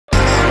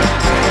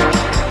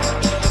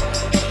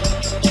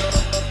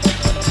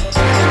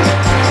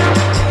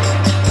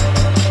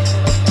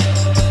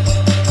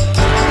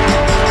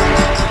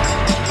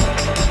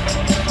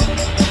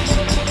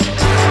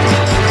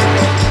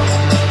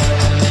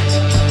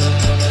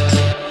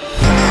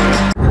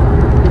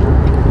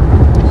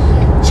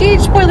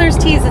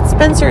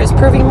Spencer is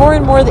proving more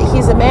and more that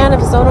he's a man of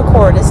his own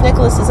accord, as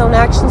Nikolas's own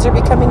actions are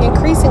becoming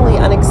increasingly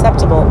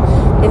unacceptable.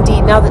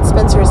 Indeed, now that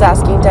Spencer is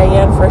asking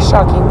Diane for a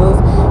shocking move,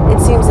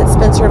 it seems that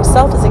Spencer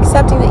himself is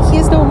accepting that he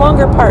is no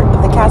longer part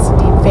of the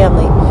Cassadine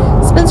family.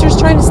 Spencer's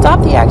trying to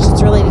stop the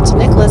actions related to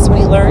Nikolas when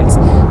he learns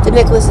that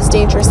Nikolas's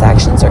dangerous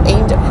actions are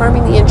aimed at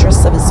harming the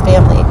interests of his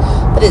family.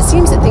 But it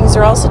seems that things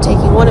are also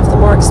taking one of the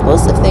more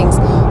explosive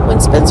things when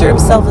Spencer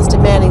himself is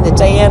demanding that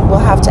Diane will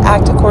have to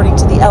act according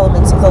to the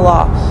elements of the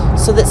law,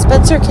 so that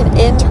Spencer can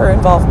end her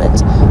involvement.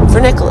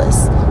 For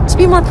Nikolas, to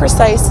be more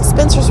precise,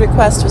 Spencer's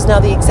request was now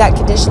the exact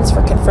conditions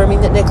for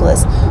confirming that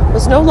Nikolas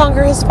was no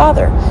longer his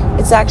father.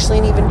 It's actually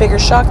an even bigger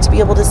shock to be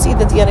able to see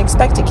that the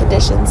unexpected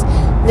conditions,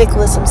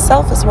 Nikolas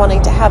himself is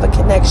wanting to have a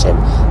connection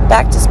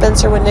back to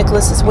Spencer when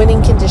Nikolas's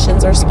winning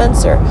conditions are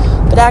Spencer,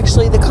 but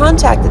actually the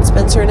contact that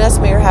Spencer and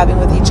Esme are having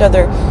with each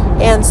other,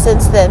 and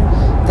since then,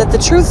 that the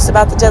truths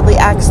about the deadly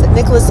acts that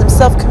Nikolas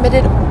himself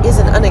committed is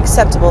an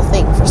unacceptable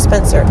thing for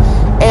Spencer,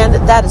 and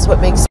that is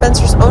what makes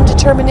Spencer's own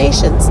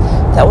determinations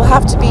that will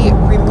have to be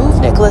remove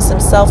Nikolas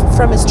himself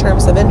from his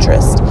terms of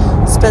interest.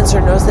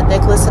 Spencer knows that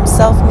Nikolas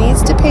himself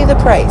needs to pay the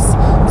price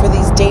for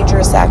these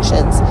dangerous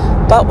actions,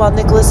 but while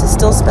Nikolas is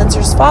still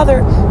Spencer's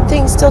father,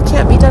 things still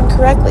can't be done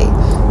correctly.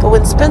 But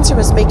when Spencer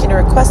was making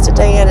a request to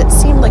Diane, it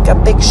seemed like a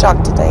big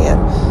shock to Diane.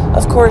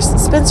 Of course,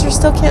 Spencer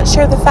still can't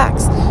share the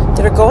facts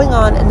that are going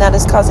on, and that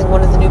is causing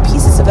one of the new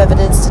pieces of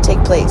evidence to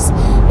take place.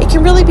 It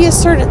can really be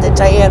asserted that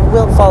Diane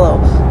will follow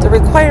the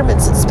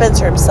requirements that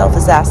Spencer himself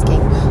is asking,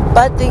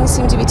 but things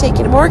seem to be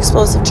taking a more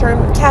explosive turn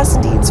when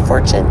Cassadine's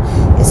fortune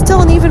is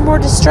still an even more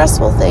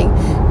distressful thing,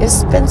 if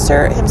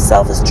Spencer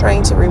himself is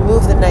trying to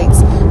remove the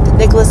knights that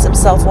Nikolas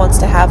himself wants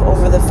to have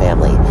over the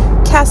family.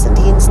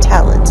 Cassadine's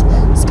talent.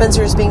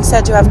 Spencer is being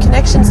said to have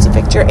connections to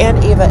Victor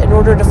and Ava in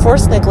order to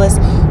force Nikolas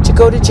to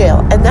go to jail,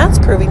 and that's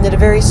proving that a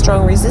very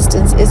strong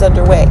resistance is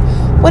underway.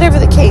 Whatever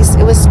the case,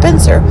 it was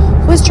Spencer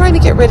who was trying to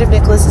get rid of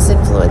Nikolas's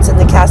influence in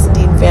the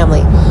Cassadine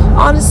family.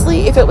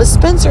 Honestly, if it was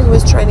Spencer who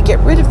was trying to get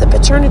rid of the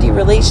paternity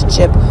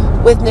relationship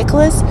with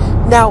Nikolas,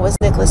 now it was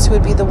Nikolas who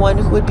would be the one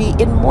who would be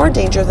in more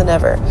danger than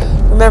ever.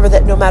 Remember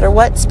that no matter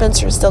what,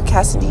 Spencer is still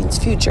Cassadine's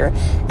future,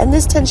 and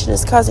this tension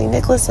is causing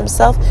Nikolas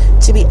himself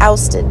to be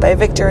ousted by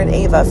Victor and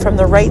Ava from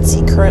the rights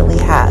he currently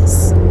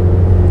has.